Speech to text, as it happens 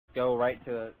Go right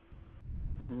to it.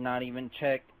 Not even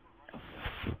check.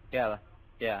 Yeah.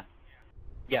 Yeah.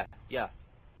 Yeah. Yeah.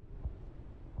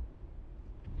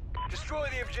 Destroy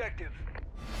the objective.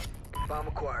 Bomb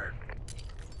acquired.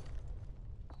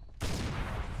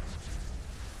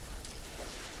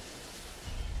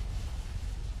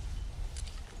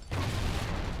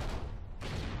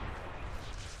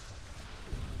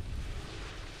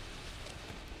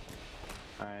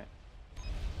 Alright.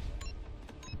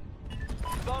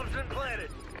 Bomb's been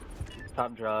planted.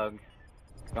 Top drug.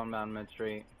 Going down mid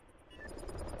street.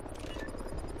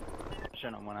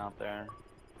 Shouldn't have went out there.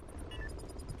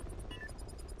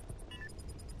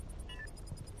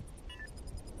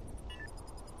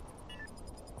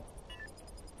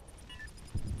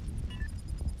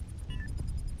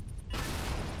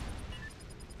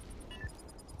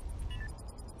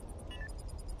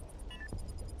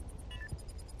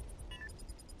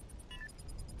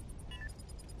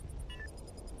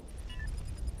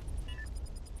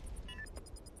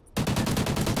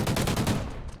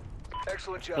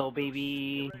 Excellent job. Go,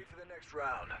 baby. Get ready for the next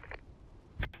round.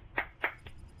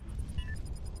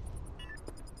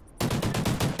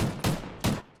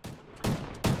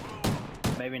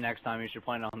 Maybe next time you should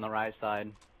play on the right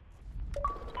side.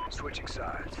 Switching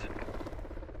sides.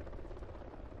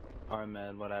 Or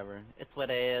mid, whatever. It's what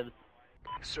it is.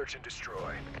 Search and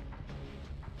destroy.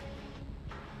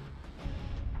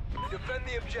 Defend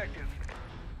the objective.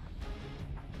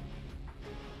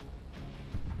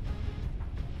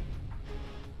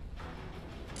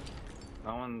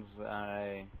 No one's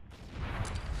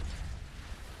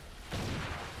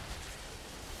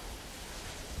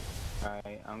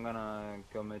Alright, I'm gonna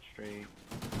go mid street.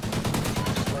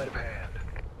 Sleight of hand.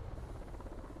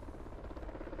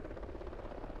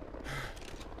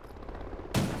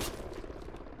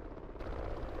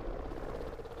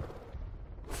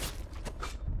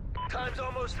 Time's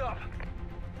almost up.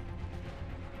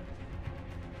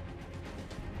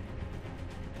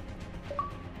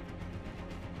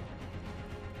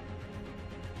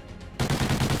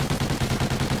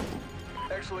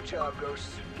 Excellent job,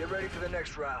 Ghosts. Get ready for the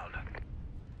next round.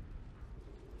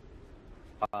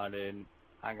 Oh, dude.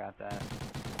 I got that.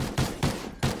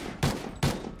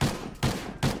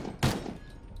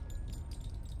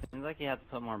 Seems like you have to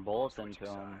put more bullets into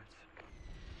him.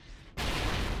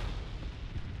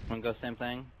 Wanna go same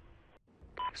thing?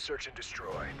 Search and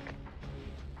destroy.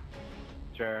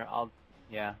 Sure,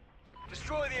 yeah.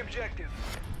 Destroy the objective.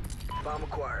 Bomb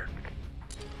acquired.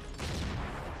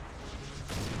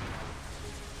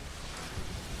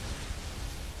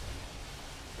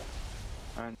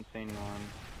 I haven't seen one.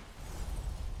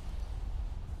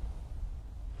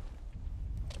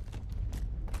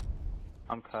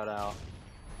 I'm cut out.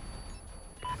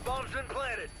 Bomb's been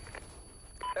planted.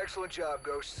 Excellent job,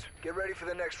 Ghosts. Get ready for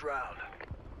the next round.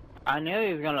 I knew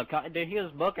he was gonna come. Dude, he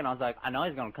was booking. I was like, I know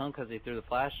he's gonna come because he threw the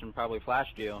flash and probably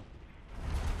flashed you.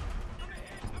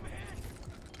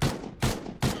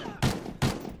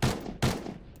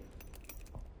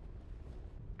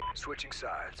 Switching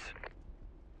sides.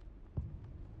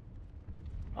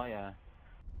 Oh yeah.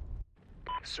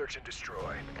 Search and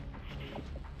destroy.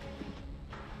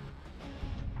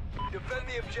 Defend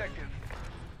the objective.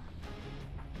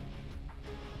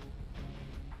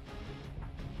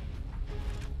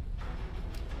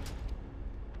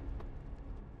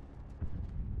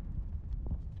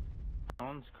 No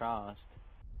one's crossed.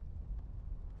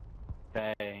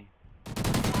 Okay.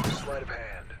 Sleight of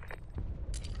hand.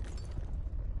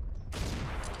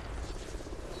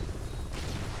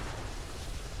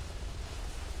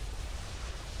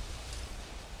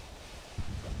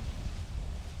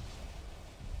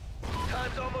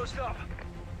 Time's almost up.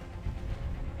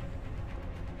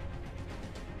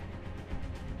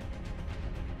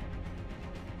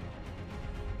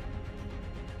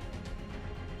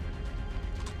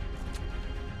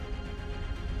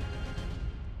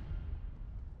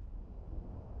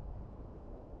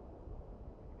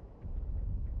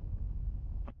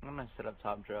 I'm gonna set up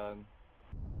top drug.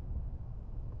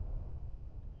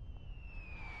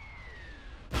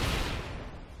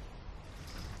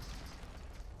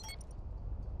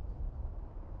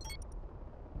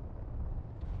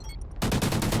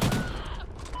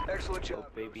 Excellent job,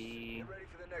 Oh, baby. Get ready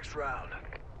for the next round.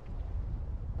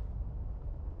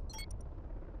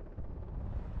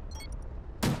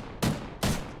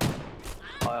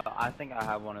 I think I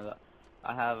have one of the.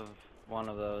 I have one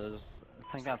of those.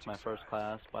 I think that's my first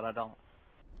class, but I don't.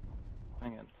 I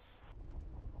think it's.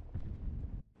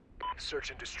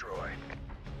 Search and destroy.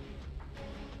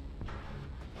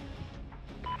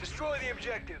 Destroy the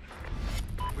objective.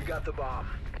 We got the bomb.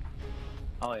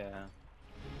 Oh yeah.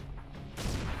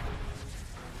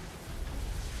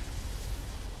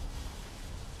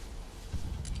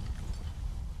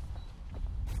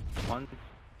 Once.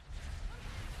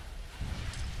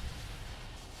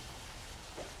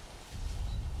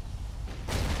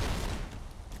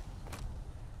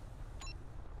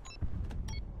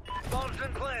 Bomb's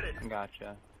been planted.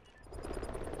 Gotcha.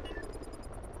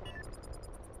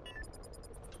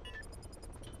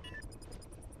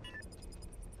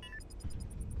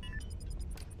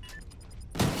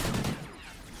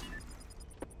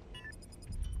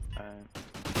 Alright.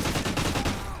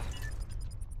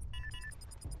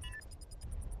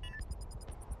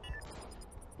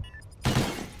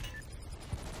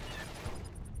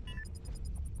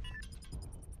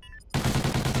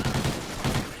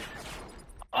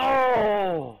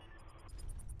 Oh!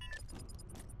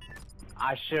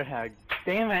 I should have.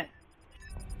 Damn it!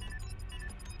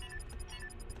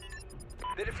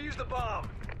 They defused the bomb.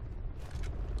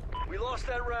 We lost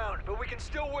that round, but we can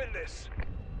still win this.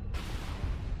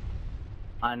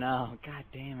 I know. God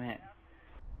damn it.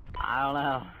 I don't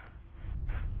know.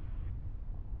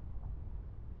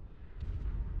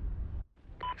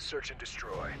 Search and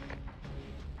destroy.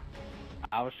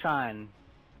 I was trying.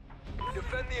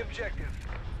 Defend the objective.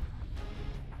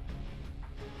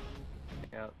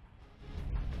 Yep.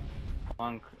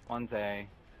 One's A.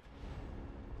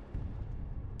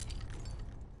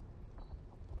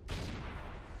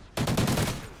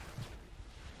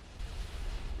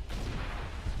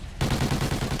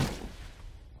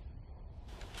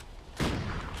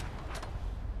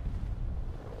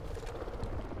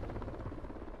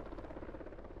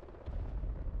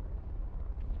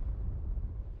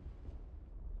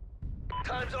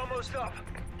 Time's almost up.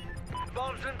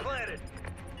 Bomb's been planted.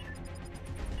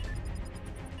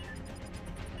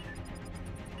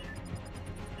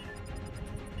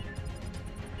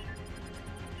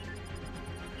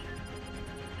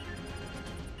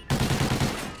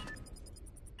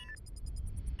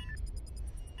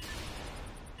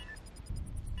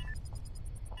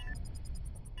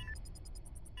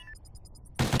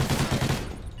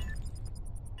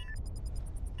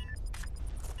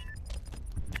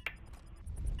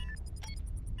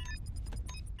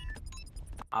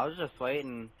 I was just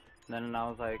waiting, then I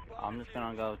was like, I'm just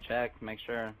gonna go check, make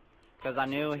sure. Because I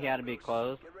knew he had to be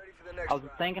close. Get ready for the next I was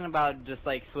round. thinking about just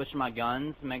like switching my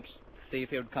guns, see if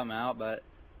he would come out, but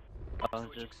I was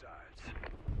Switching just sides.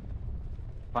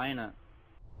 playing it.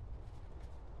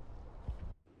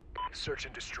 Search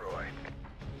and destroy.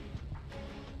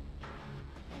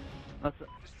 Let's,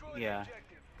 Destroy the yeah,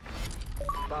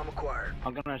 objective. Bomb acquired.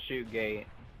 I'm gonna shoot gate.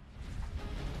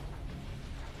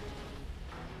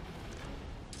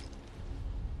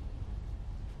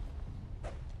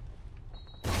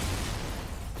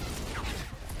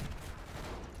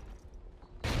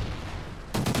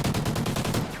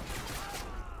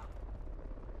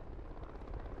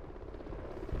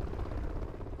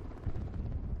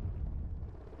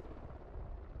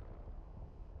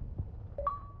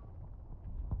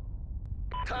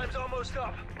 Time's almost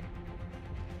up.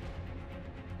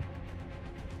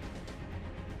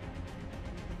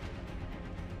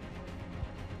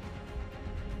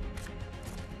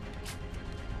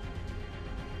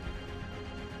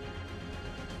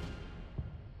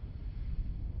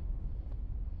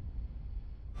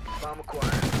 Bomb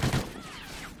acquired.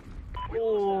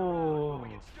 Oh, We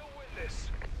can still win this.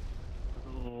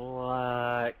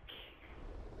 luck.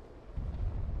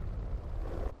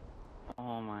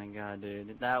 Oh my god,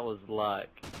 dude, that was luck.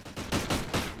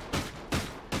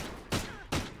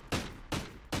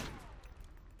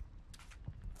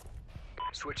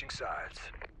 Switching sides.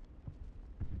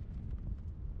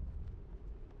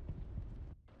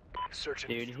 Search and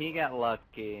Dude, destroy. he got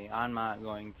lucky. I'm not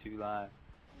going to lie.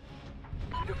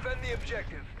 Defend the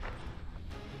objective.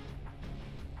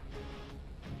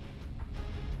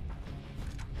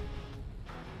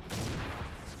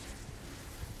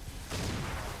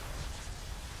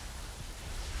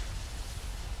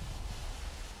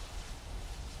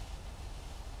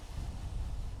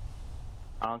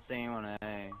 I don't see anyone at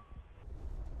A.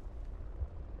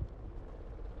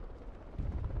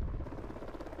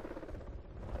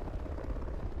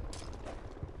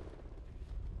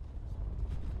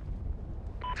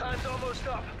 Time's almost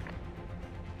up.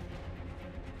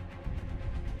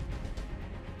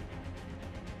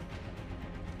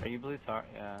 Are you blue tar?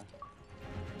 Yeah.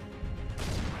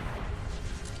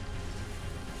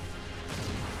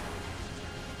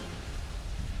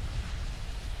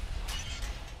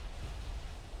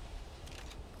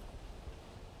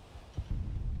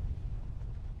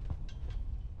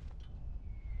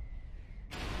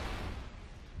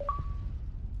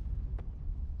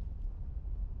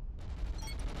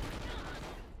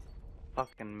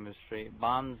 Fucking mystery.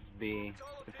 Bombs B.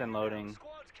 It's in loading.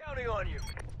 Squad's counting on you.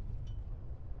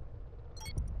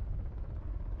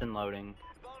 And loading.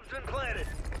 Bomb's been planted.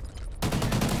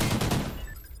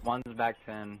 One's back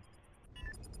 10.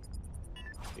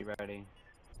 Be ready.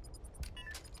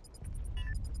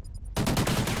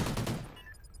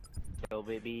 Go,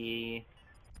 baby.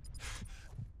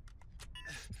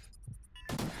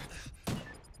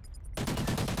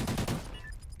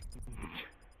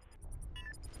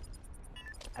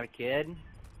 Have a kid?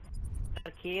 Have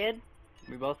a kid?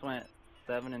 We both went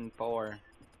 7 and 4.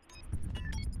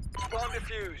 Bomb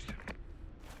defused.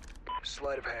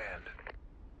 Sleight of hand.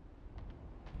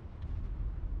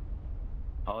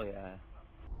 Oh yeah.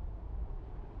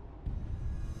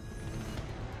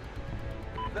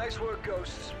 Nice work,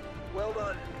 Ghosts. Well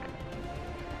done.